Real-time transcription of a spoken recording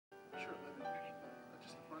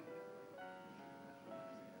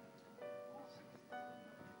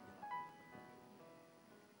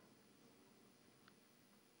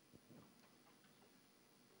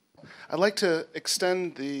I'd like to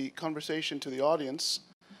extend the conversation to the audience.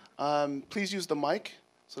 Please use the mic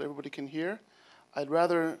so that everybody can hear. I'd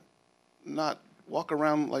rather not walk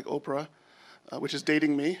around like Oprah, which is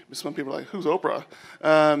dating me. Some people are like, who's Oprah?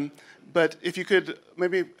 But if you could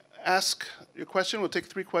maybe ask your question. We'll take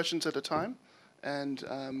 3 questions at a time. And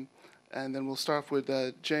then we'll start off with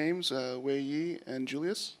James, Wei Yi, and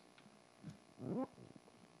Julius.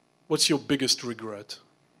 What's your biggest regret?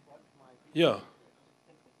 Yeah.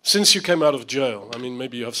 Since you came out of jail, I mean,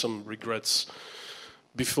 maybe you have some regrets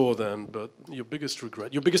before then, but your biggest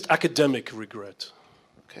regret, your biggest academic regret.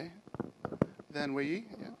 Okay. Then Wei Yi,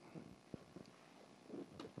 yeah.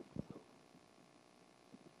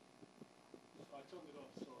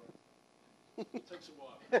 It takes a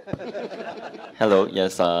while. Hello,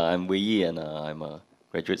 yes, I'm Wei Yi, and I'm a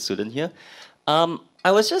graduate student here. I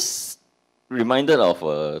was just reminded of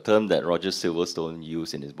a term that Roger Silverstone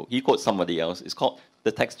used in his book. He quotes somebody else. It's called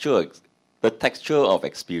the texture of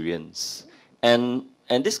experience. And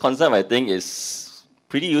this concept, I think, is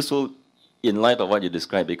pretty useful in light of what you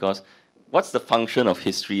described, because what's the function of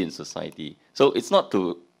history in society? So it's not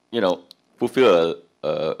to, fulfill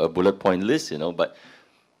a bullet point list, but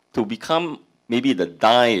to become maybe the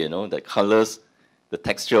dye, that colors the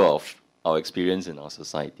texture of our experience in our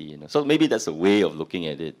society, So maybe that's a way of looking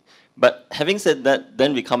at it. But having said that,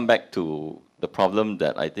 then we come back to the problem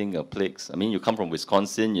that I think plagues. I mean, you come from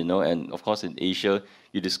Wisconsin, and of course in Asia,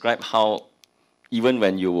 you describe how even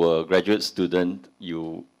when you were a graduate student,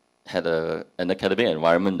 you had an academic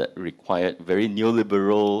environment that required very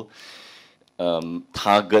neoliberal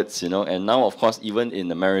targets, and now, of course, even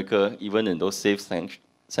in America, even in those safe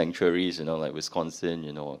sanctuaries, like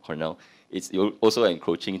Wisconsin, or Cornell, it's also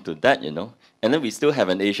encroaching into that, And then we still have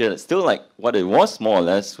an Asia that's still like what it was more or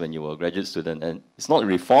less when you were a graduate student, and it's not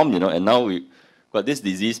reformed, and now we got this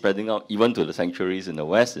disease spreading out even to the sanctuaries in the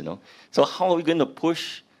West, So how are we going to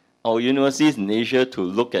push our universities in Asia to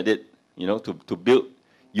look at it, to build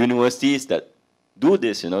universities that do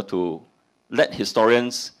this, to let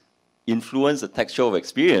historians influence the texture of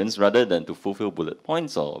experience rather than to fulfill bullet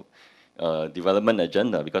points or development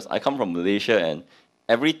agenda? Because I come from Malaysia, and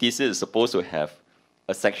every thesis is supposed to have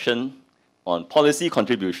a section on policy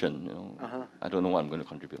contribution. I don't know what I'm going to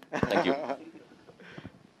contribute. Thank you.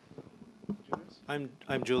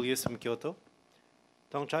 I'm Julius from Kyoto.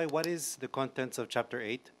 Thongchai, what is the contents of Chapter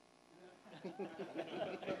 8?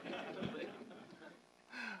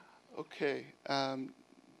 Okay. Thongchai,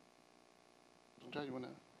 you want to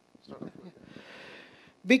start off with?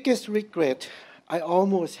 Biggest regret. I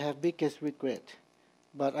almost have biggest regret.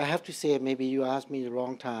 But I have to say, maybe you asked me the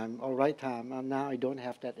wrong time or right time, and now I don't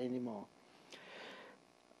have that anymore.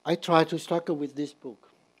 I tried to struggle with this book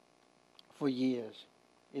for years.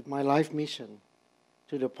 It's my life mission,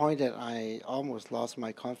 to the point that I almost lost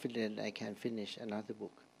my confidence I can finish another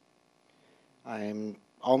book. I'm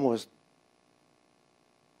almost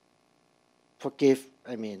give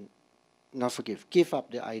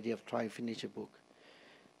up the idea of trying to finish a book.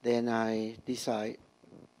 Then I decide,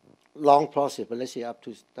 long process, but let's say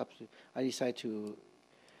I decide to,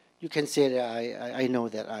 you can say that I know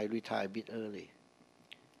that I retire a bit early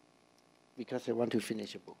because I want to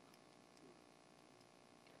finish a book.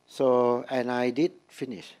 So, and I did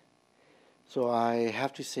finish. So I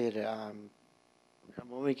have to say that the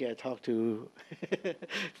moment I talk to a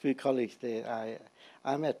few colleagues there,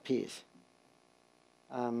 I'm at peace.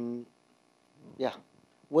 Yeah,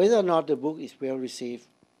 whether or not the book is well received,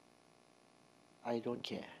 I don't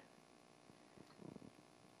care.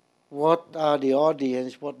 What are the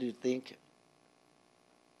audience? What do you think?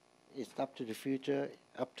 It's up to the future.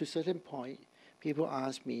 Up to a certain point, people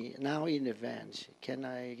ask me now in advance,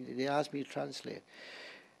 they ask me to translate.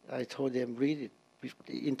 I told them, read it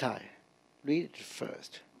in Thai. Read it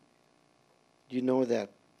first. You know that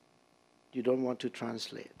you don't want to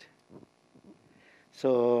translate.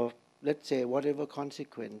 So let's say whatever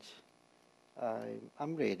consequence,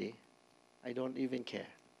 I'm ready. I don't even care.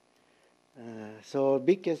 So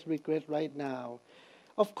biggest regret right now,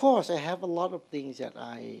 of course, I have a lot of things that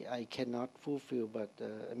I cannot fulfill, but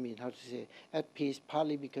I mean, how to say, at peace,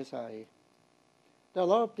 partly because there are a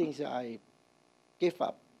lot of things that I give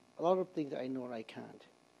up, a lot of things that I know I can't.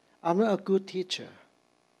 I'm not a good teacher.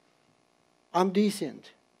 I'm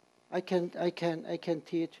decent. I can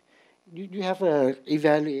teach. You have an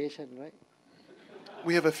evaluation, right?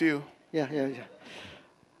 We have a few. Yeah.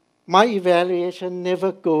 My evaluation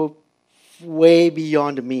never go way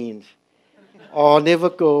beyond the means, or never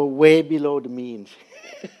go way below the means.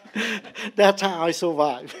 That's how I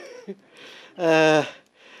survive. And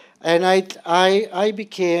I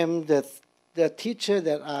became the teacher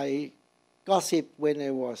that I gossip when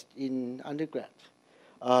I was in undergrad.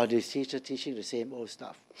 This teacher teaching the same old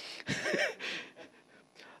stuff.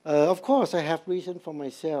 Of course, I have reason for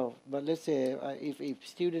myself, but let's say if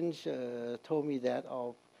students told me that,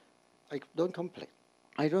 I don't complain.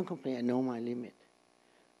 I don't complain. I know my limit.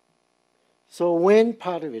 So when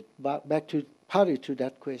part of it, back to partly to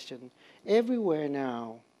that question, everywhere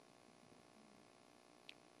now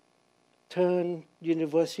turn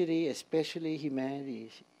university, especially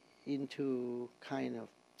humanities, into kind of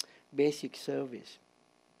basic service.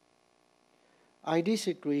 I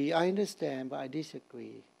disagree. I understand, but I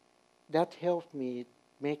disagree. That helped me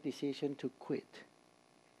make decision to quit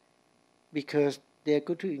because they're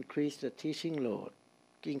going to increase the teaching load,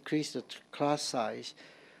 increase the class size.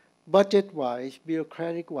 Budget-wise,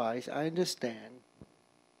 bureaucratic-wise, I understand,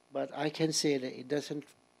 but I can say that it doesn't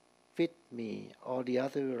fit me, or the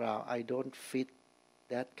other way around, I don't fit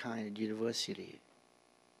that kind of university.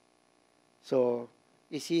 So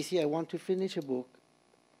it's easy, I want to finish a book.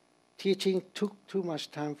 Teaching took too much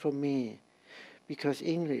time from me because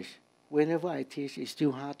English, whenever I teach, it's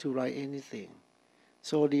too hard to write anything.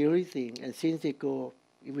 So the only thing, and since they go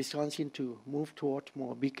in Wisconsin to move towards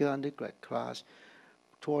more bigger undergrad class,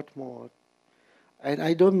 toward more, and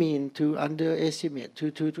I don't mean to underestimate,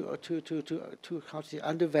 to how to say,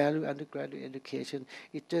 undervalue undergraduate education.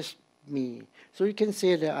 It's just me. So you can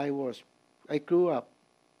say that I grew up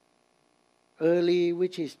early,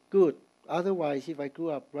 which is good. Otherwise, if I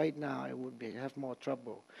grew up right now, I would have more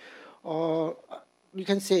trouble. Or you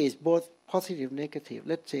can say it's both positive, negative.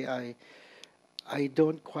 Let's say I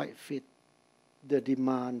don't quite fit the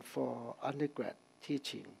demand for undergrad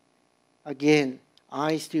teaching. Again,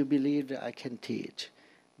 I still believe that I can teach.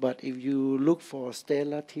 But if you look for a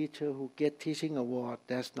stellar teacher who get teaching award,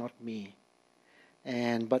 that's not me.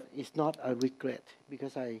 But it's not a regret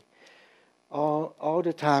because all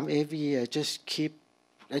the time, every year, I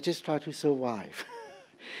just try to survive.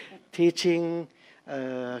 Teaching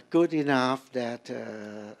good enough that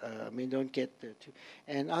don't get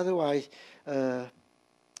and otherwise,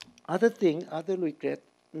 other regret.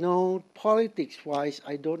 No, politics-wise,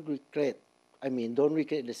 I don't regret. Don't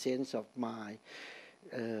regret in the sense of my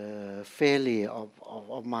failure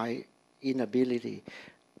of my inability.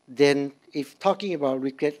 Then, if talking about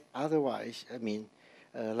regret, otherwise,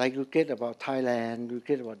 like regret about Thailand,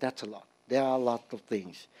 regret about that's a lot. There are a lot of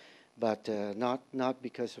things, but not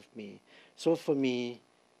because of me. So for me,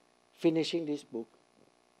 finishing this book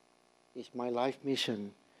is my life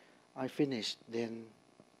mission. I finished, then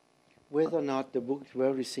whether or not the book is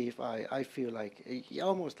well received, I feel like,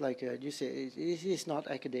 almost like you say, it is not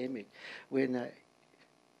academic. When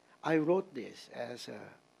I wrote this as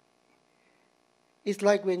it's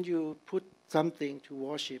like when you put something to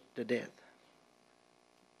worship the dead.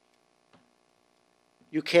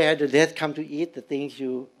 You care the dead come to eat the things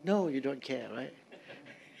you don't care, right?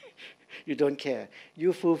 You don't care.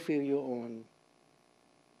 You fulfill your own.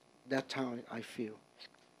 That's how I feel.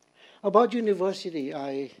 About university,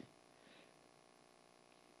 I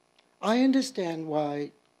understand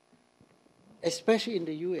why, especially in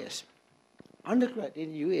the U.S., undergrad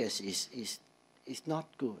in the U.S. is not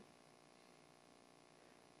good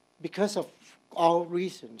because of all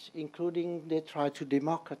reasons, including they try to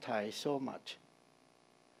democratize so much,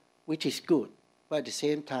 which is good, but at the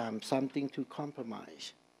same time, something to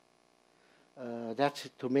compromise. That's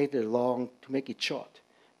to make it short.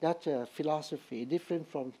 That's a philosophy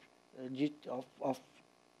different from of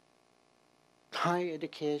higher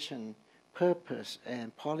education, purpose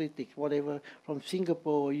and politics, whatever, from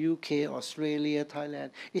Singapore, UK, Australia,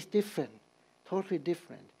 Thailand, is different, totally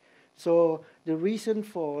different. So the reason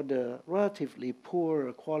for the relatively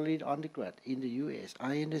poor quality undergrad in the US,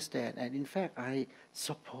 I understand, and in fact, I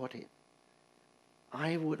support it.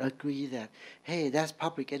 I would agree that, hey, that's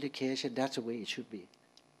public education, that's the way it should be.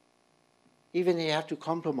 Even if you have to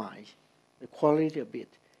compromise the quality a bit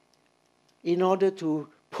in order to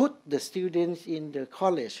put the students in the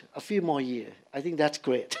college a few more years. I think that's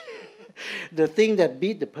great. The thing that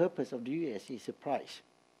beat the purpose of the US is the price.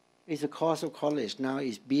 It's the cost of college now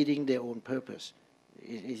is beating their own purpose.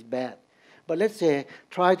 It's bad. But let's say,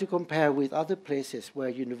 try to compare with other places where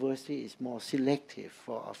university is more selective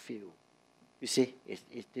for a few. You see,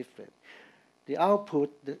 it's different. The output,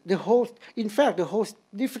 the whole, in fact, the whole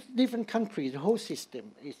different countries, the whole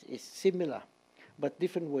system is similar, but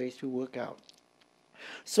different ways to work out.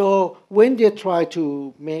 So when they try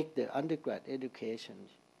to make the undergrad education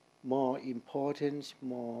more important,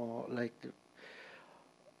 more like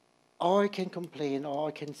all I can complain, all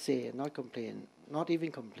I can say, not complain, not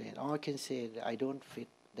even complain, all I can say that I don't fit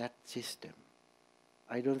that system.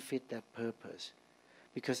 I don't fit that purpose.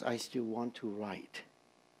 because I still want to write.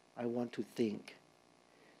 I want to think.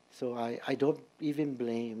 So I don't even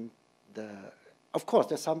blame the, of course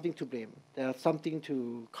there's something to blame. There's something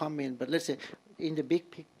to comment, but let's say in the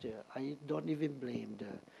big picture, I don't even blame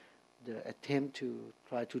the attempt to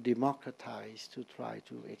try to democratize, to try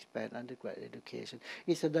to expand undergraduate education.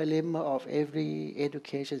 It's a dilemma of every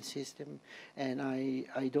education system, and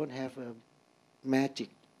I don't have a magic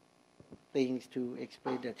things to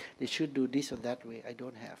explain that they should do this or that way. I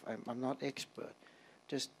don't have. I'm not expert.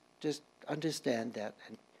 Just understand that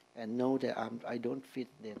and know that I don't fit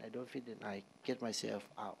then. I don't fit then. I get myself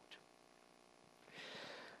out.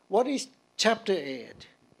 What is chapter 8?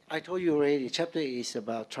 I told you already, chapter 8 is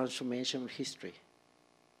about transformation of history,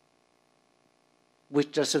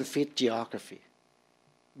 which doesn't fit geography.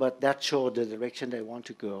 But that shows the direction I want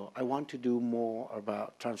to go. I want to do more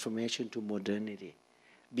about transformation to modernity,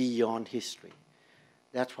 beyond history.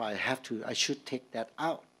 That's why I should take that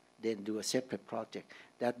out, then do a separate project.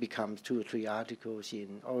 That becomes 2 or 3 articles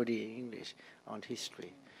already in English on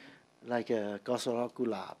history. Like Gosara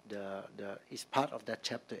Gulab, is part of that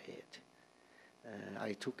chapter 8.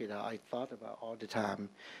 I took it out, I thought about all the time,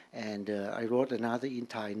 and I wrote another in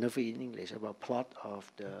Thai, never in English, about plot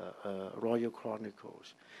of the Royal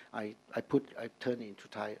Chronicles. I turned it into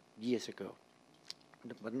Thai years ago,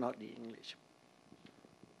 but not the English.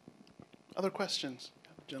 Other questions,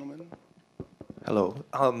 gentlemen? Hello.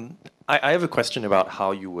 I have a question about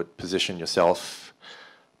how you would position yourself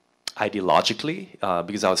ideologically,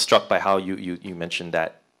 because I was struck by how you mentioned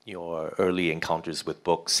that your early encounters with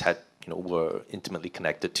books were intimately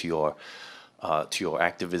connected to your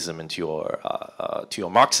activism and to your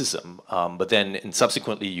Marxism. But then,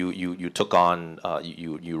 subsequently, you took on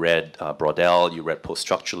you read Braudel, you read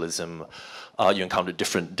post-structuralism. You encountered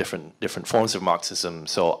different forms of Marxism.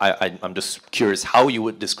 So I'm just curious how you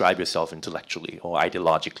would describe yourself intellectually or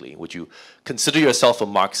ideologically. Would you consider yourself a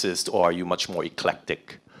Marxist, or are you much more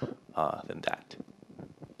eclectic than that?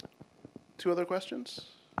 2 other questions?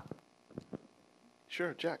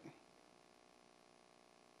 Sure, Jack.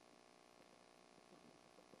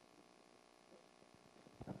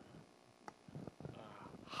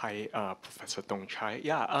 Hi, Professor Thongchai.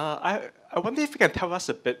 Yeah, I wonder if you can tell us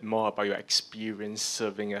a bit more about your experience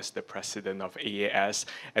serving as the president of AAS,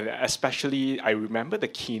 and especially I remember the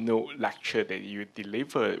keynote lecture that you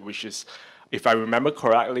delivered, which is, if I remember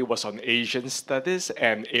correctly, was on Asian studies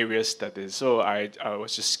and area studies. So I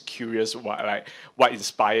was just curious what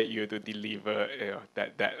inspired you to deliver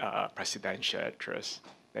that presidential address.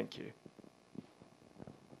 Thank you.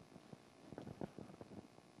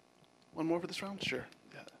 One more for this round? Sure.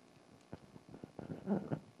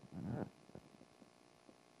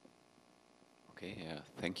 Okay, yeah,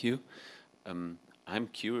 thank you. I'm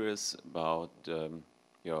curious about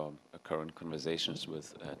your current conversations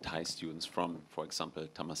with Thai students from, for example,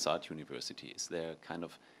 Thammasat University. Is there a kind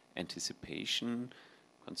of anticipation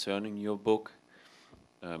concerning your book?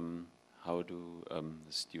 How do the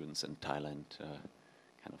students in Thailand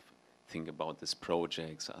kind of think about this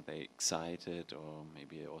project? Are they excited, or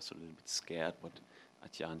maybe also a little bit scared what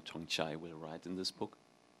Ajahn Thongchai will write in this book?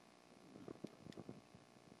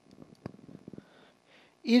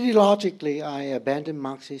 Ideologically, I abandoned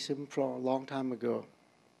Marxism for a long time ago,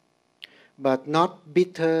 but not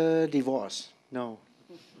bitter divorce, no.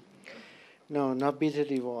 No, not bitter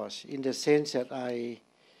divorce, in the sense that I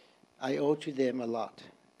owe to them a lot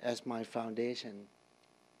as my foundation.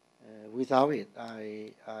 Without it,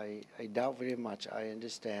 I doubt very much I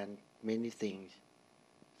understand many things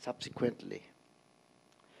subsequently.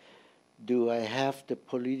 Do I have the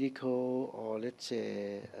political, or let's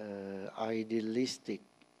say idealistic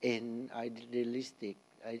end?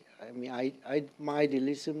 My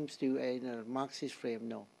idealism still in a Marxist frame?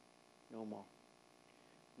 No, no more,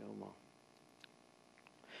 no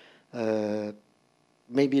more.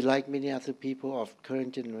 Maybe like many other people of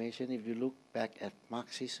current generation, if you look back at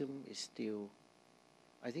Marxism, it's still,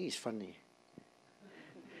 I think it's funny.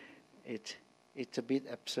 It's a bit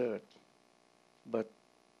absurd, but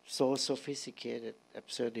so sophisticated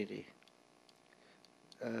absurdity.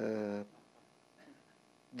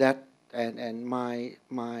 That and my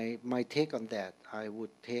take on that, I would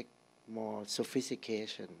take more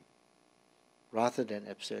sophistication rather than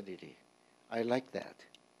absurdity. I like that.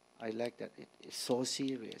 I like that it's so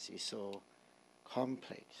serious, it's so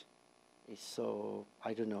complex, it's so,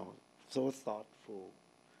 I don't know, so thoughtful.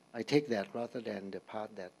 I take that rather than the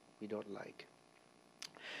part that we don't like.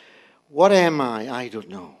 What am I? I don't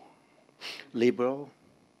know. Liberal,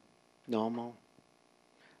 normal.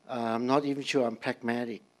 I'm not even sure I'm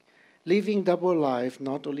pragmatic. Living double life,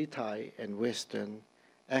 not only Thai and Western,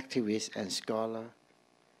 activist and scholar,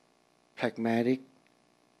 pragmatic,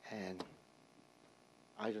 and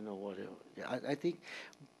I don't know what else. I think,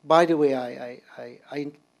 by the way, I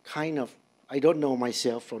kind of, I don't know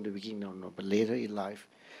myself from the beginning, no, but later in life,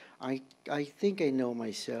 I think I know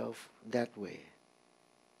myself that way.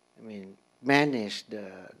 I mean, manage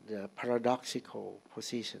the paradoxical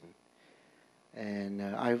position. And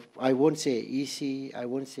I won't say easy, I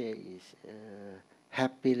won't say it's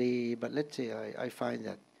happily, but let's say I find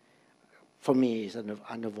that for me it's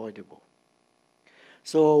unavoidable.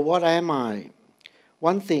 So what am I?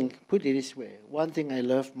 One thing, put it this way, one thing I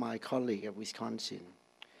love my colleague at Wisconsin.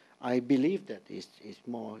 I believe that it's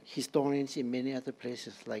more historians in many other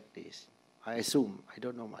places like this. I assume, I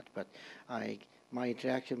don't know much, but my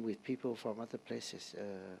interaction with people from other places,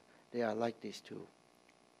 they are like this too.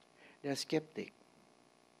 They're skeptic.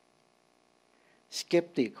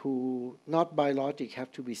 Skeptic who, not by logic,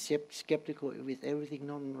 have to be skeptical with everything.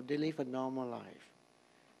 No, they live a normal life,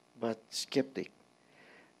 but skeptic.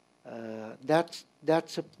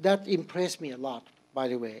 That impressed me a lot, by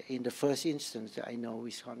the way, in the first instance that I know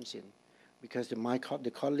Wisconsin, because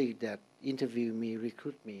the colleague that interviewed me,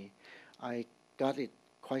 recruit me, I got it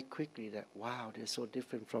quite quickly that, wow, they're so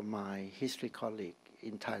different from my history colleague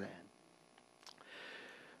in Thailand.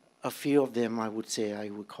 A few of them I would say I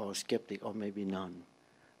would call skeptic, or maybe none.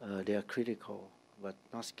 They are critical, but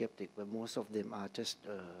not skeptic, but most of them are just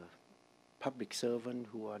public servants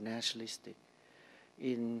who are nationalistic.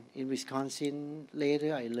 In Wisconsin,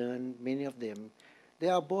 later I learned many of them, they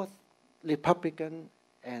are both Republican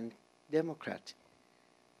and Democrat.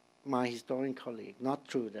 My historian colleague, not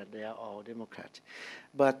true that they are all Democrats,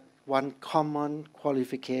 but one common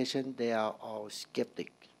qualification, they are all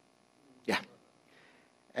skeptic. Yeah.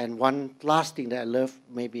 And one last thing that I love,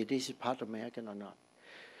 maybe this is part of American or not,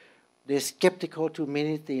 they're skeptical to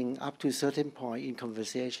many things up to a certain point in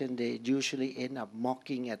conversation, they usually end up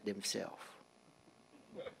mocking at themselves.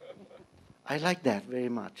 I like that very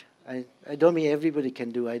much. I don't mean everybody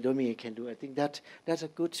can do, I don't mean I can do. I think that's a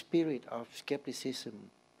good spirit of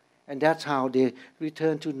skepticism. And that's how they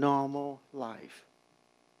return to normal life.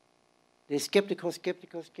 They're skeptical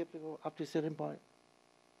up to a certain point.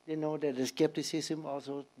 They know that the skepticism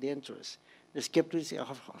also dangerous. The skepticism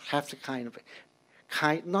have the kind,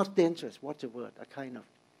 not dangerous, what's the word? A kind of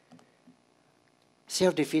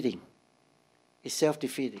self-defeating. It's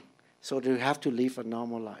self-defeating. So they have to live a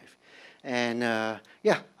normal life. And I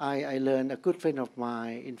learned, a good friend of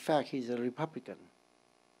mine, in fact, he's a Republican.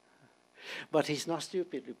 But he's not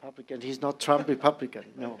stupid Republican. He's not Trump Republican.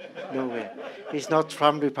 No way. He's not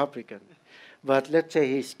Trump Republican. But let's say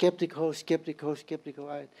he's skeptical.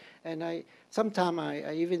 And sometimes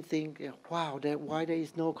I even think, wow, why there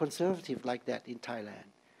is no conservative like that in Thailand.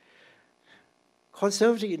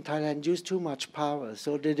 Conservative in Thailand use too much power,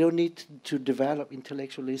 so they don't need to develop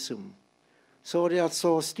intellectualism. So they are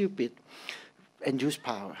so stupid and use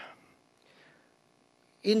power.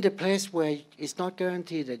 In the place where it's not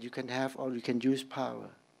guaranteed that you can have or you can use power,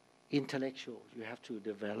 intellectual, you have to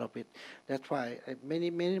develop it. That's why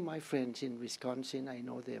many of my friends in Wisconsin, I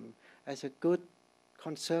know them as a good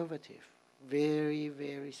conservative, very,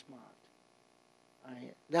 very smart.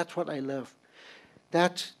 That's what I love.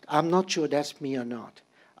 I'm not sure that's me or not.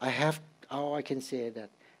 I can say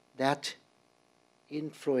that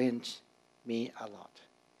influenced me a lot.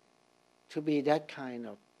 To be that kind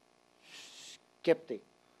of skeptic,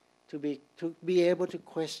 to be able to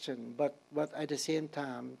question, but at the same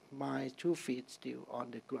time, my 2 feet still on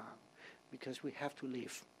the ground, because we have to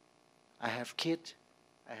live. I have kids,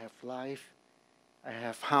 I have life, I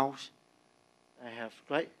have house, I have,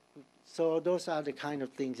 right? So those are the kind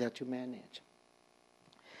of things that you manage.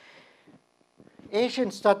 Asian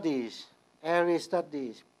studies, area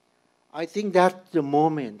studies, I think that's the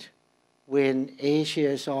moment when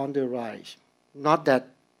Asia is on the rise. Not that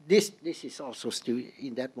this is also still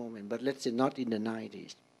in that moment, but let's say not in the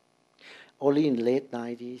 90s. Only in late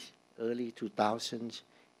 90s, early 2000s,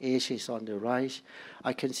 Asia is on the rise.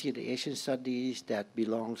 I can see the Asian studies that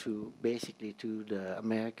belong to basically to the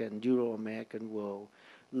Euro-American world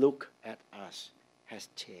look at us has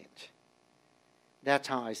changed. That's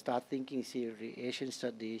how I start thinking seriously. Asian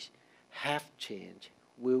studies have changed,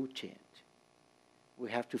 will change. We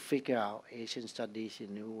have to figure out Asian studies in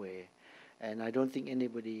a new way. And I don't think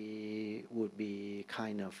anybody would be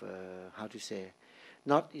kind of,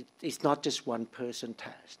 it's not just one person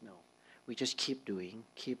task, no. We just keep doing,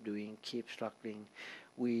 keep struggling.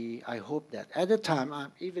 I hope that at the time,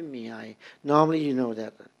 even me, normally, you know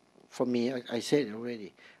that for me, I said it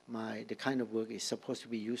already, the kind of work is supposed to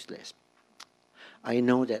be useless. I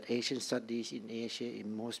know that Asian studies in Asia,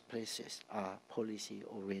 in most places, are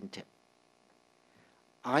policy-oriented.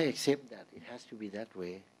 I accept that it has to be that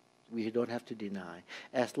way. We don't have to deny,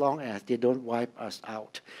 as long as they don't wipe us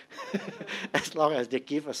out, as long as they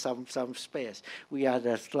give us some space. We are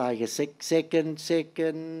just like a second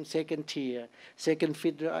tier, second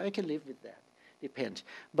fiddler. I can live with that. Depends.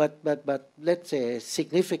 But let's say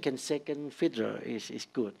significant second fiddler is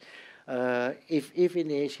good. If in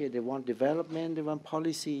Asia they want development, they want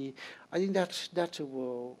policy, I think that's a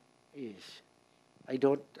world is. I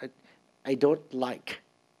don't like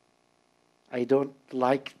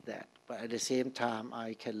that, but at the same time,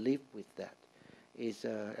 I can live with that.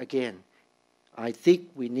 Again, I think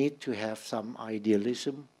we need to have some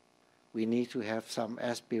idealism. We need to have some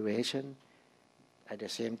aspiration. At the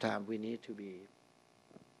same time, we need to be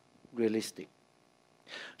realistic.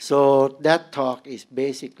 So that talk is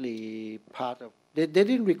basically part of, they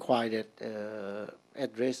didn't require that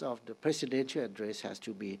address of the presidential address has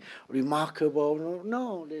to be remarkable.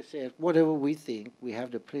 No, they said whatever we think, we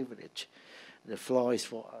have the privilege. The floor is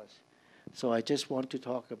for us. So I just want to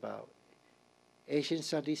talk about Asian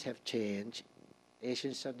studies have changed.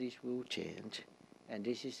 Asian studies will change. And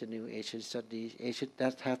this is the new Asian studies.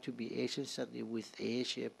 That have to be Asian studies with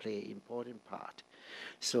Asia play an important part.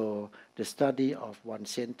 So the study of one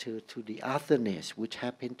center to the otherness, which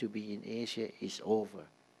happened to be in Asia, is over.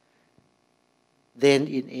 Then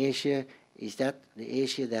in Asia, is that the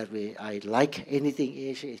Asia that I like anything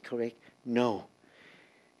Asia is correct? No.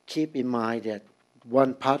 Keep in mind that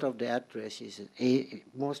one part of the address is that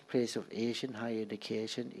most place of Asian higher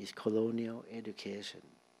education is colonial education.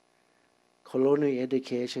 Colonial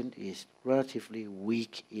education is relatively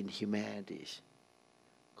weak in humanities.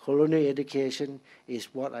 Colonial education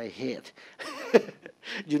is what I hate.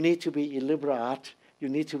 You need to be in liberal art. You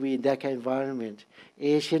need to be in that kind of environment.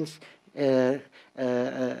 Asians,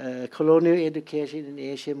 colonial education in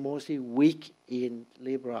Asia mostly weak in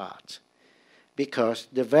liberal arts, because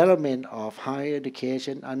development of higher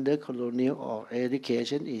education under colonial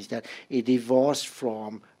education is that it divorced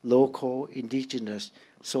from local indigenous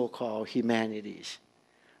so-called humanities,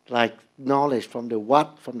 like knowledge from the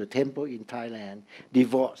Wat, from the temple in Thailand,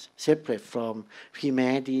 divorced, separate from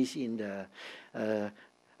humanities in the.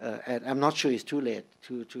 And I'm not sure it's too late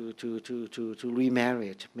to remarry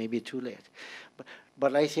it. Maybe too late,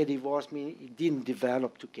 but I say divorce means it didn't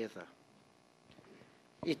develop together.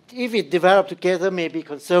 If it developed together, maybe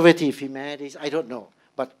conservative humanities, I don't know.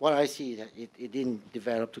 But what I see is that it didn't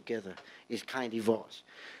develop together. It's kind of divorced.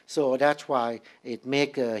 So that's why it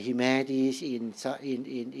makes humanities in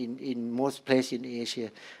most places in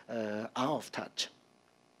Asia out of touch.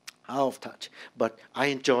 Out of touch. But I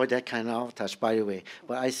enjoy that kind of out of touch, by the way.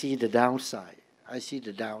 But I see the downside.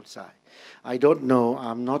 I don't know.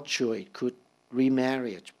 I'm not sure it could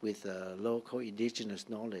remarriage with local indigenous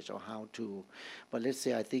knowledge or how to, but let's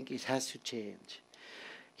say I think it has to change.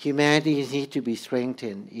 Humanities need to be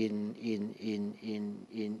strengthened in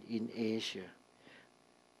Asia.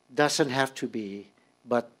 Doesn't have to be,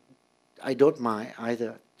 but I don't mind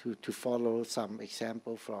either to follow some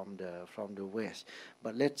example from the West.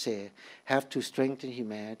 But let's say have to strengthen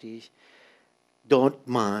humanities. Don't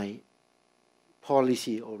mind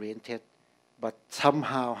policy oriented, but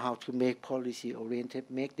somehow how to make policy oriented,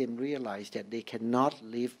 make them realize that they cannot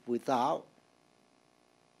live without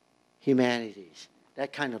humanities,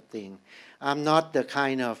 that kind of thing. I'm not the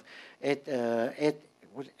kind of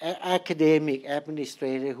academic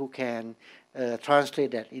administrator who can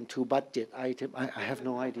translate that into budget item. I have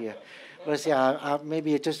no idea. But yeah,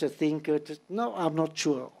 maybe just a thinker. No, I'm not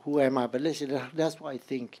sure who am I, but listen, that's what I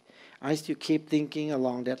think. I still keep thinking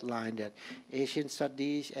along that line that Asian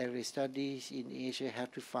studies, area studies in Asia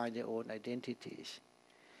have to find their own identities.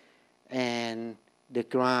 And the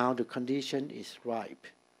ground, the condition is ripe.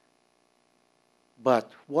 But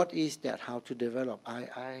what is that, how to develop?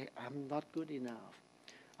 I'm not good enough.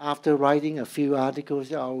 After writing a few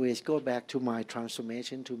articles, I always go back to my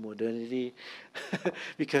transformation to modernity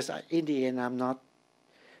because in the end,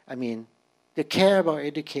 the care about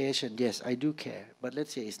education, yes, I do care, but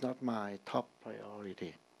let's say it's not my top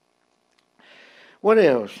priority. What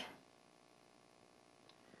else?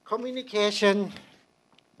 Communication.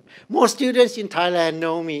 Most students in Thailand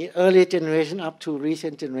know me, early generation up to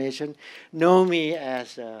recent generation, know me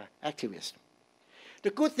as an activist. The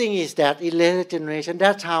good thing is that in later generation,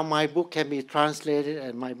 that's how my book can be translated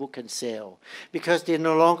and my book can sell, because they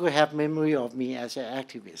no longer have memory of me as an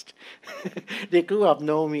activist. They grew up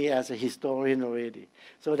know me as a historian already.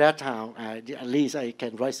 So that's how at least I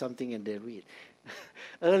can write something and they read.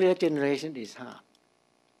 Earlier generation is hard.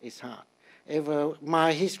 It's hard.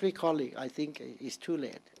 My history colleague, I think it's too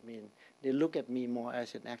late. They look at me more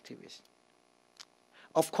as an activist.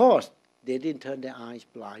 Of course, They didn't turn their eyes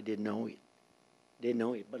blind. They know it. They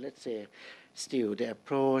know it. But let's say, still, the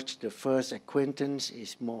approach, the first acquaintance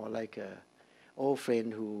is more like a old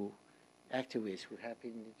friend who, activist who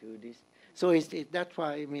happen to do this. So that's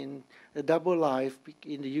why, I mean, the double life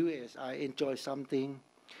in the U.S., I enjoy something.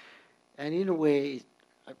 And in a way,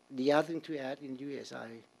 the other thing to add in the U.S.,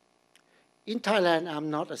 in Thailand, I'm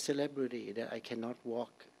not a celebrity that I cannot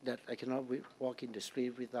walk in the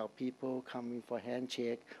street without people coming for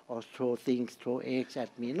handshake or throw eggs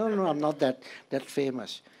at me. No, I'm not that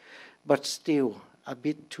famous. But still, a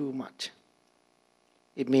bit too much.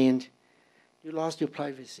 It means you lost your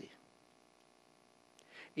privacy.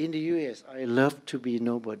 In the U.S., I love to be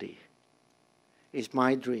nobody. It's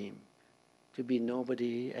my dream to be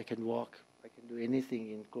nobody. I can walk, I can do anything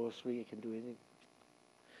in grocery, I can do anything.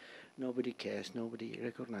 Nobody cares, nobody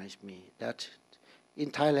recognizes me. That, in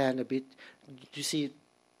Thailand, a bit, you see,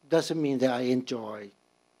 doesn't mean that I enjoy.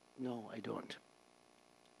 No, I don't.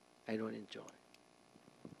 I don't enjoy.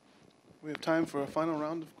 We have time for a final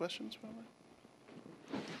round of questions, probably.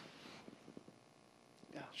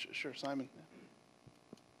 Yeah, sure, Simon. Yeah.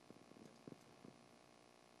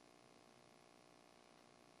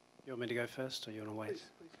 You want me to go first, or you want to wait?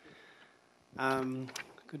 Please.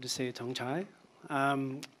 Good to see you, Thongchai.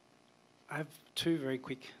 I have two very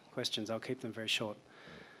quick questions. I'll keep them very short.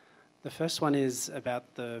 The first one is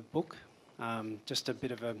about the book, just a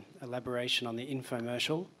bit of an elaboration on the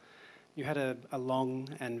infomercial. You had a long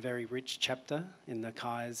and very rich chapter in the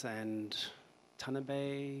Kai's and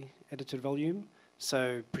Tanabe edited volume,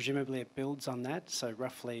 so presumably it builds on that, so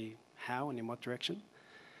roughly how and in what direction?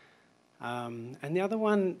 And the other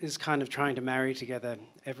one is kind of trying to marry together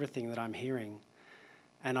everything that I'm hearing.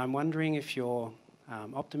 And I'm wondering if you're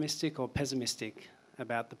optimistic or pessimistic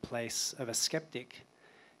about the place of a skeptic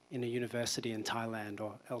in a university in Thailand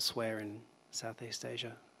or elsewhere in Southeast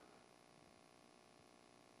Asia.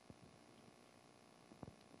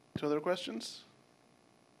 Two other questions?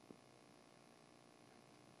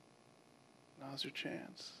 Now's your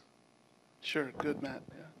chance. Sure, good, Matt.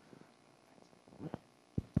 Yeah.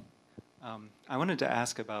 I wanted to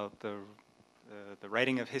ask about the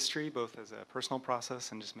writing of history, both as a personal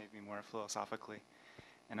process and just maybe more philosophically.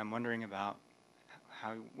 And I'm wondering about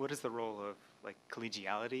what is the role of like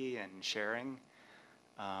collegiality and sharing?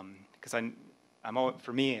 Because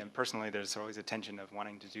for me and personally, there's always a tension of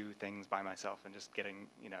wanting to do things by myself and just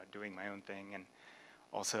doing my own thing, and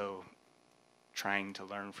also trying to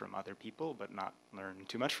learn from other people, but not learn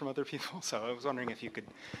too much from other people. So I was wondering if you could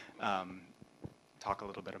talk a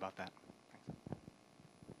little bit about that.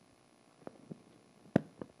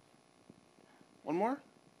 One more?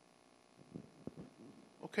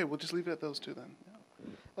 Okay, we'll just leave it at those two then.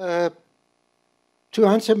 Yeah. To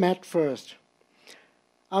answer Matt first,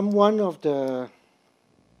 I'm one of the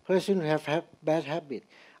person who have bad habit.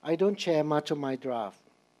 I don't share much of my draft,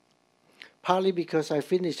 partly because I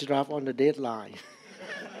finished the draft on the deadline.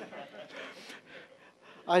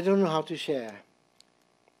 I don't know how to share.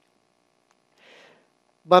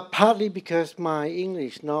 But partly because my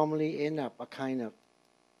English normally end up a kind of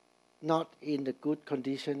not in the good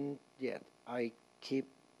condition yet. I keep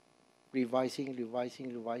revising,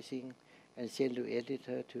 and send to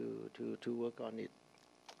editor to work on it.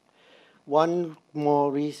 One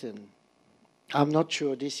more reason, I'm not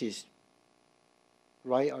sure this is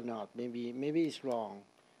right or not. Maybe it's wrong,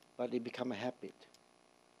 but it become a habit.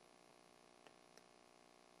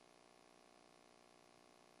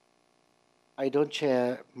 I don't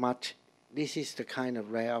share much. This is the kind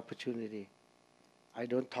of rare opportunity. I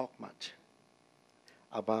don't talk much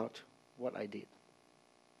about what I did.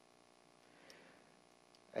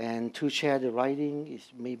 And to share the writing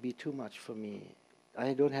is maybe too much for me.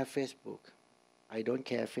 I don't have Facebook. I don't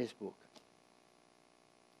care Facebook.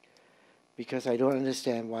 Because I don't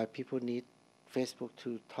understand why people need Facebook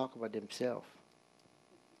to talk about themselves.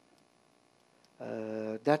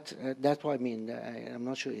 That's what I mean. I'm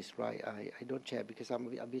not sure it's right. I don't share because I'm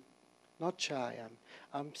a bit not shy.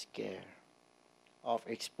 I'm scared of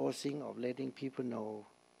exposing, of letting people know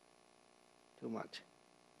too much,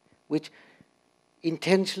 which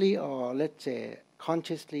intentionally or let's say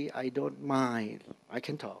consciously I don't mind. I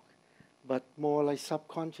can talk, but more like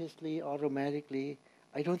subconsciously, automatically,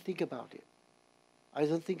 I don't think about it. I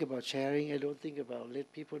don't think about sharing. I don't think about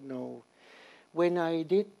let people know. When I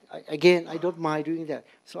did, again, I don't mind doing that.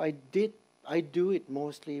 So I do it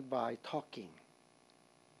mostly by talking.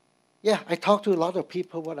 Yeah, I talk to a lot of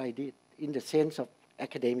people what I did in the sense of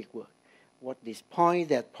academic work. What this point,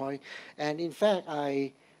 that point. And in fact,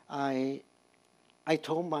 I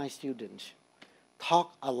told my students,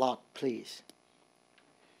 talk a lot, please.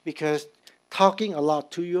 Because talking a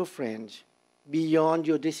lot to your friends beyond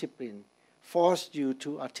your discipline forced you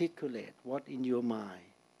to articulate what in your mind.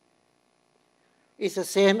 It's the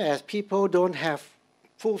same as people don't have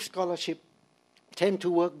full scholarship tend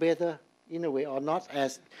to work better in a way, or not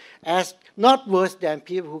as not worse than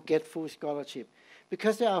people who get full scholarship,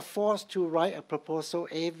 because they are forced to write a proposal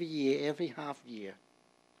every year, every half year.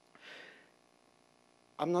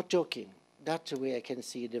 I'm not joking. That's the way I can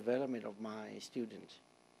see the development of my students.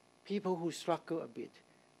 People who struggle a bit,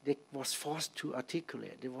 they was forced to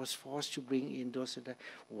articulate. They was forced to bring in those and that.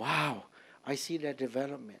 Wow, I see that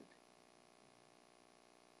development.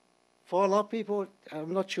 For a lot of people,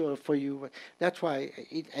 I'm not sure for you, but that's why,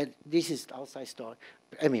 this is outside story,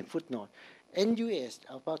 footnote. In US,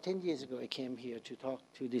 about 10 years ago, I came here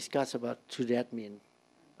to discuss about to the admin,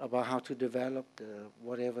 about how to develop the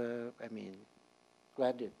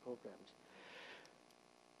graduate programs.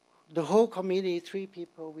 The whole committee, 3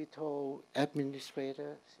 people, we told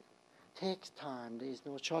administrators, takes time, there is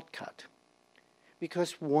no shortcut.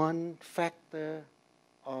 Because one factor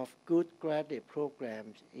of good graduate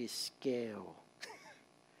programs is scale.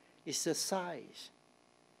 It's the size.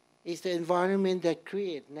 It's the environment that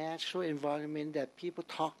creates natural environment that people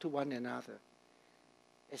talk to one another,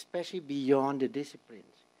 especially beyond the disciplines.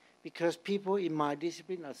 Because people in my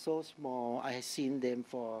discipline are so small, I have seen them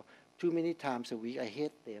for too many times a week, I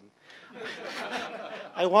hate them.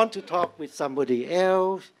 I want to talk with somebody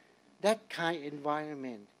else. That kind of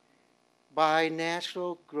environment, by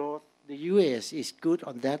natural growth, the US is good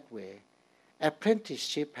on that way.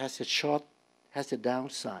 Apprenticeship has a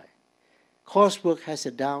downside. Coursework has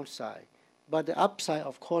a downside. But the upside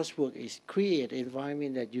of coursework is create an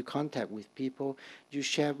environment that you contact with people, you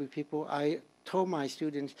share with people. I told my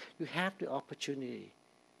students, you have the opportunity.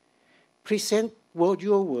 Present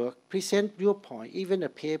your work, present your point, even a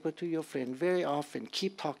paper to your friend. Very often,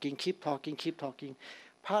 keep talking, keep talking, keep talking.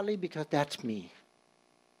 Partly because that's me.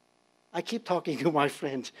 I keep talking to my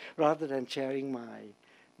friends rather than sharing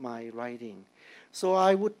my writing. So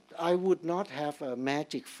I would not have a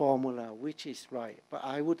magic formula which is right, but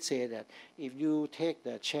I would say that if you take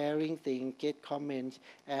the sharing thing, get comments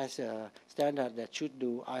as a standard that should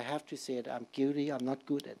do, I have to say that I'm guilty, I'm not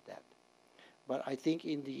good at that. But I think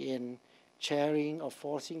in the end, sharing or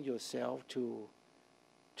forcing yourself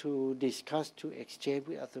to discuss, to exchange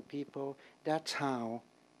with other people, that's how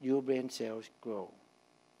your brain cells grow.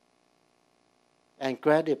 And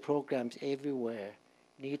graduate programs everywhere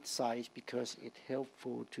need size because it's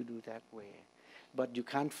helpful to do that way. But you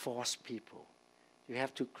can't force people. You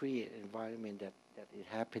have to create an environment that it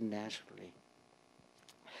happens naturally.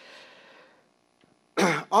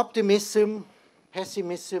 Optimism,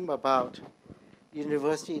 pessimism about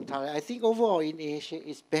university in Thailand. I think overall in Asia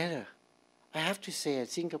is better. I have to say,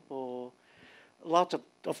 Singapore, a lot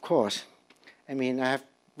of course. I have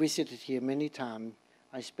visited here many times.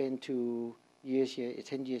 I spent 2 years here,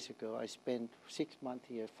 10 years ago. I spent 6 months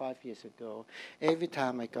here 5 years ago. Every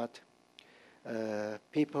time I got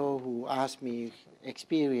people who asked me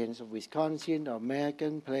experience of Wisconsin or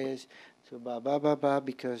American place, so blah, blah, blah, blah,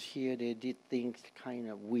 because here they did things kind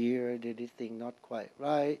of weird, they did things not quite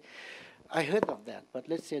right. I heard of that, but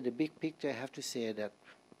let's say the big picture, I have to say that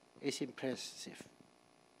it's impressive.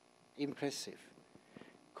 Impressive.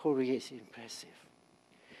 Korea is impressive.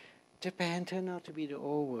 Japan turned out to be the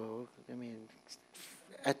old world.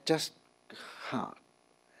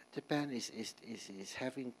 Japan is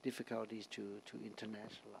having difficulties to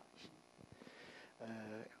internationalize.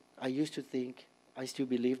 I used to think, I still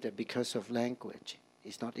believe that because of language,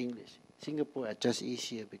 it's not English. Singapore is just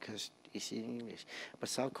easier because it's in English. But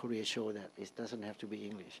South Korea showed that it doesn't have to be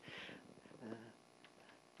English.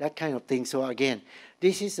 That kind of thing. So again,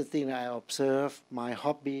 this is the thing that I observe. My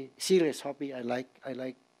hobby, serious hobby, I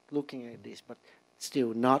like looking at this, but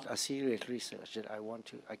still not a serious research that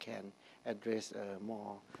I can address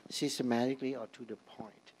more systematically or to the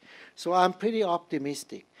point. So I'm pretty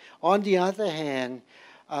optimistic. On the other hand,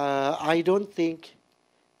 I don't think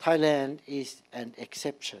Thailand is an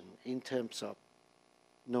exception in terms of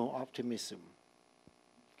no optimism.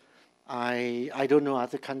 I don't know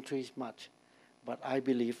other countries much, but I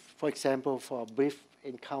believe, for example, for brief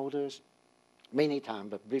encounters, many times,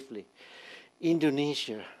 but briefly,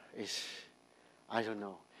 Indonesia is, I don't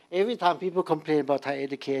know. Every time people complain about Thai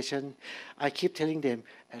education, I keep telling them,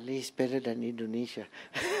 at least better than Indonesia.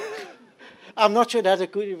 I'm not sure that's a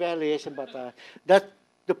good evaluation, but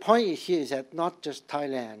the point here is that not just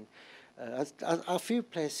Thailand, a few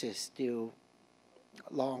places still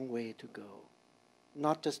a long way to go.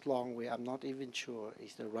 Not just long way, I'm not even sure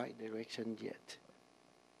it's the right direction yet.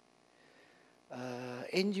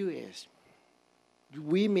 In US,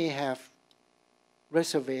 we may have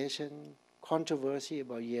reservation, controversy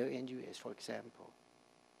about Yale and US, for example.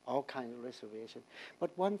 All kinds of reservation. But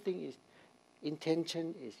one thing is,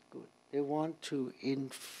 intention is good. They want to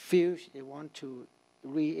infuse, they want to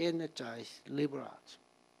re-energize liberal arts,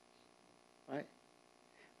 right?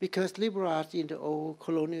 Because liberal arts in the old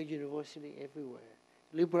colonial university everywhere.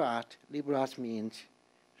 Liberal arts means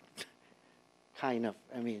kind of,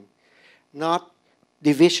 not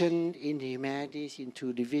division in the humanities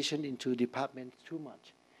into division into departments too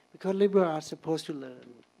much. Because liberal arts are supposed to learn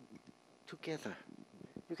together.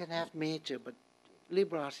 You can have major, but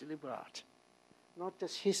liberal arts is liberal arts. Not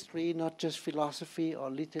just history, not just philosophy or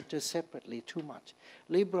literature separately too much.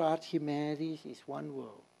 Liberal arts, humanities is one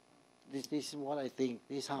world. This is what I think.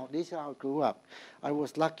 This is how I grew up. I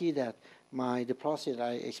was lucky that the process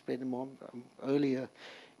I explained earlier,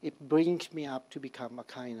 it brings me up to become a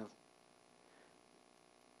kind of,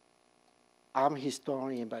 I'm a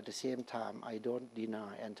historian, but at the same time, I don't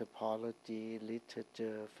deny anthropology,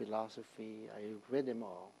 literature, philosophy. I read them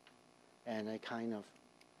all. And I kind of,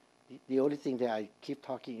 the only thing that I keep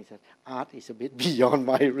talking is that art is a bit beyond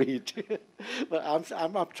my reach. But I'm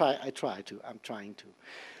trying to.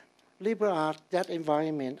 Liberal art, that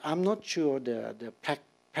environment, I'm not sure the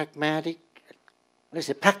pragmatic, let's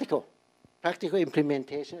say practical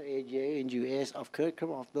implementation in US of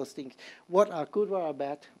curriculum of those things. What are good, what are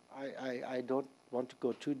bad, I don't want to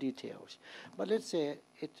go too details. But let's say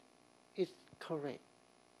it's correct.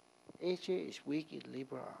 Asia is weak in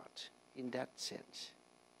liberal arts in that sense.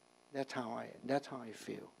 That's how I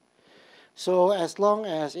feel. So as long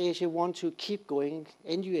as Asia wants to keep going,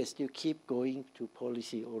 NUS still keep going to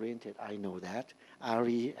policy-oriented. I know that.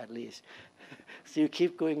 ARI at least. Still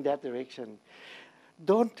keep going that direction.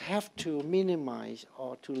 Don't have to minimize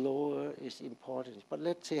or to lower its importance, but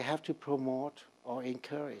let's say have to promote or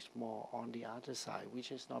encourage more on the other side,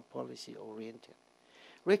 which is not policy-oriented.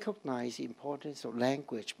 Recognize the importance of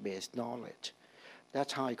language-based knowledge.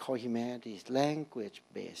 That's how I call humanities,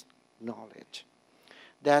 language-based knowledge.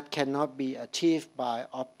 That cannot be achieved by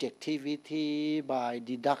objectivity, by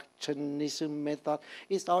deductionism method.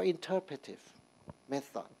 It's our interpretive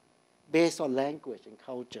method based on language and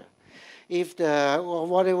culture. If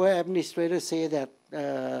whatever administrators say that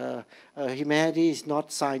humanity is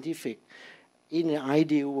not scientific, in an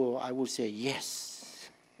ideal world, I would say yes,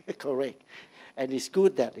 correct. And it's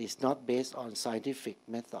good that it's not based on scientific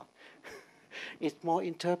method. It's more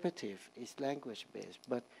interpretive, it's language-based,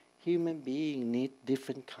 but human beings need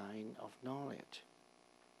different kind of knowledge.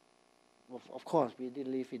 Of course, we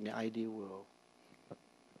didn't live in the ideal world.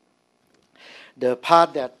 The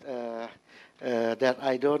part that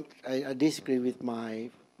I disagree with my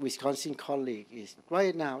Wisconsin colleague is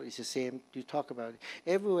right now it's the same. You talk about it.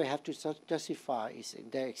 Everywhere have to justify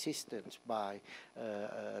their existence by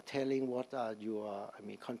telling what are your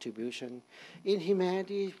contribution in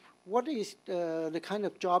humanity. What is the kind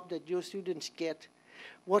of job that your students get?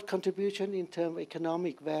 What contribution in terms of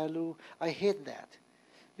economic value? I hate that.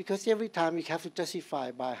 Because every time we have to justify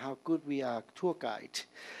by how good we are tour guide,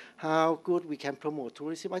 how good we can promote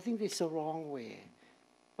tourism. I think it's the wrong way.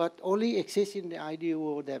 But only exists in the ideal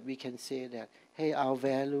world that we can say that, hey, our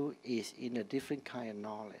value is in a different kind of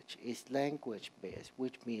knowledge. It's language-based,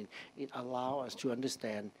 which means it allows us to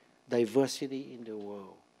understand diversity in the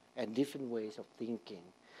world and different ways of thinking.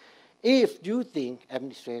 If you think,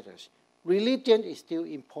 administrators, religion is still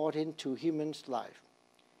important to humans' life,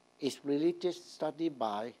 is religious studied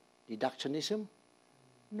by deductionism?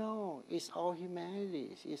 No, it's all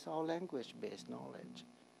humanities, it's all language-based knowledge.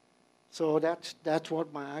 So that's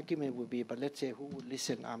what my argument would be, but let's say who would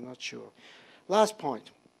listen, I'm not sure. Last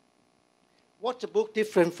point. What's the book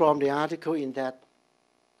different from the article in that?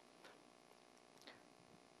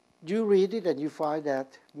 You read it and you find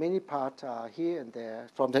that many parts are here and there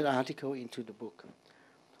from that article into the book.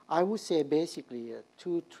 I would say basically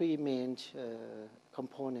 2-3 main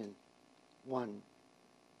components. One,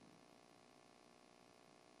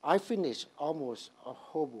 I finished almost a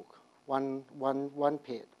whole book, one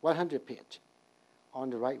page, 100 page on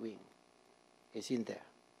the right wing. It's in there,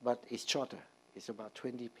 but it's shorter. It's about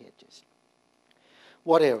 20 pages.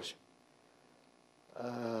 What else?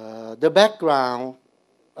 The background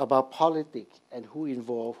about politics and who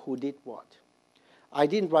involved, who did what. I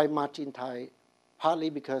didn't write much in Thai, partly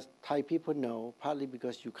because Thai people know, partly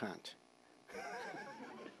because you can't.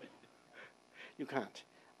 You can't.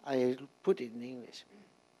 I put it in English.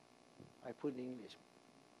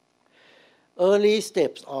 Early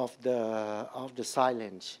steps of the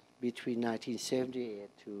silence between 1978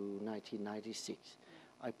 to 1996.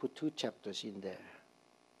 I put 2 chapters in there.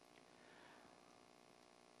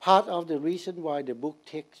 part of the reason why the book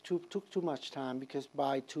took too much time, because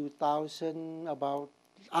by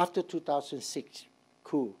after 2006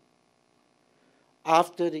 coup,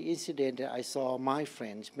 after the incident that I saw my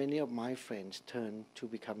friends, many of my friends turn to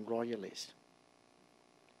become royalists,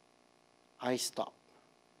 I stopped.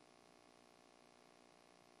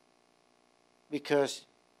 Because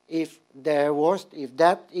if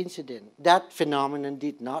that incident, that phenomenon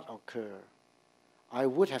did not occur, I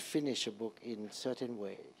would have finished a book in certain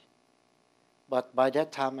ways. But by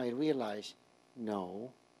that time I realized,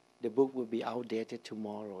 no, the book will be outdated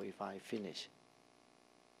tomorrow if I finish.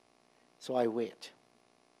 So I wait.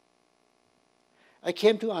 I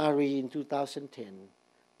came to RE in 2010,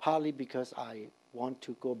 partly because I want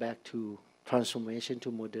to go back to transformation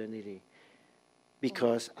to modernity,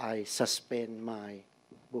 because I suspend my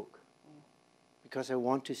book, because I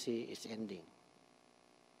want to see its ending.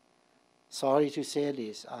 Sorry to say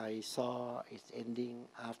this, I saw its ending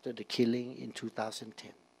after the killing in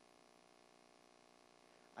 2010.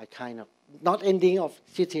 I kind of, not ending of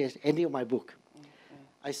cities, ending of my book.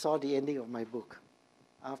 I saw the ending of my book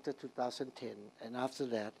after 2010, and after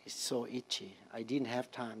that, it's so itchy. I didn't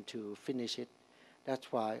have time to finish it.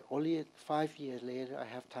 That's why only 5 years later, I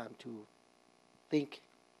have time to think,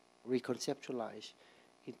 reconceptualize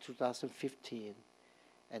in 2015.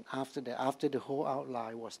 And after that, after the whole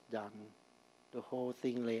outline was done, the whole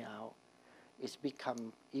thing laid out, it's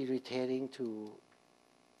become irritating to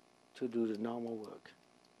do the normal work.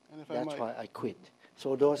 And if That's why I quit.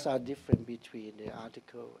 So those are different between the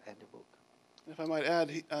article and the book. If I might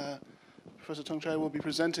add, Professor Thongchai will be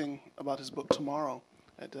presenting about his book tomorrow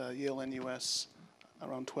at Yale NUS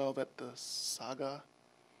around 12 at the Saga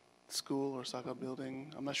School or Saga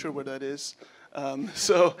Building. I'm not sure where that is.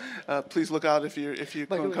 So please look out if you're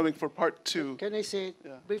coming for part 2. Can I say,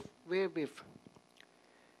 very brief?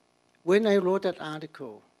 When I wrote that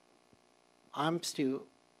article, I'm still,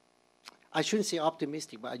 I shouldn't say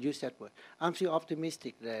optimistic, but I use that word. I'm still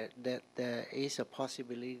optimistic that there is a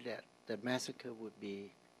possibility that the massacre would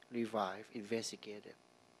be revived, investigated.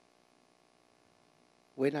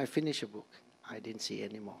 When I finish a book, I didn't see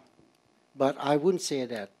any more. But I wouldn't say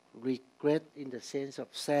that regret in the sense of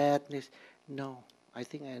sadness. No, I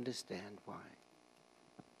think I understand why.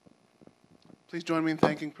 Please join me in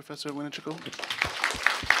thanking Professor Winichakul.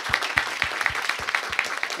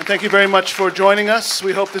 And thank you very much for joining us.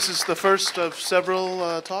 We hope this is the first of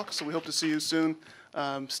several talks, so we hope to see you soon.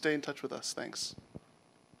 Stay in touch with us. Thanks.